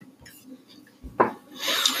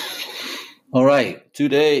All right,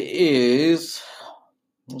 today is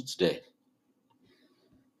what's today?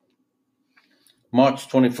 March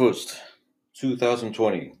 21st,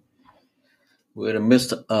 2020. We're in the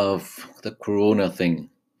midst of the corona thing.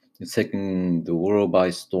 It's taking the world by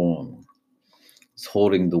storm. It's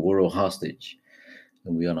holding the world hostage.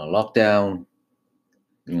 And we're on a lockdown.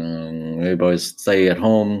 Everybody stay at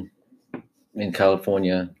home in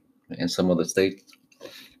California and some other states.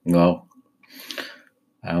 Well,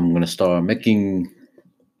 I'm going to start making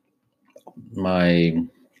my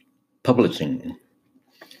publishing.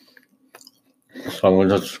 So I'm going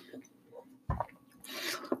to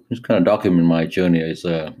just kind of document my journey as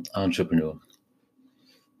an entrepreneur.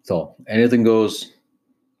 So anything goes.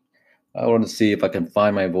 I want to see if I can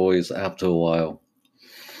find my voice after a while,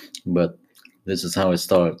 but this is how it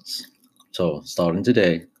starts. So starting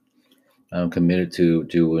today, I'm committed to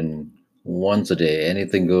doing once a day.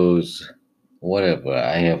 Anything goes, whatever.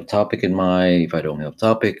 I have a topic in mind. If I don't have a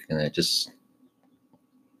topic, and I just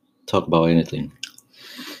talk about anything.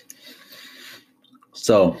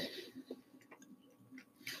 So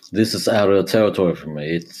this is out of territory for me.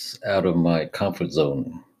 It's out of my comfort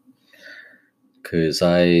zone because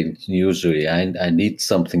I need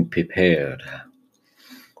something prepared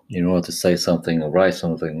in order to say something or write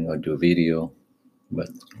something or do a video. But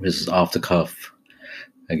this is off the cuff.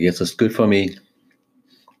 I guess it's good for me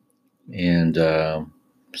and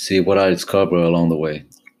see what I discover along the way.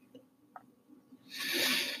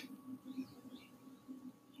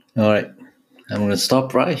 All right, I'm going to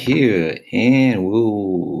stop right here and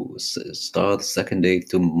we'll start the second day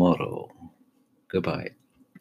tomorrow. Goodbye.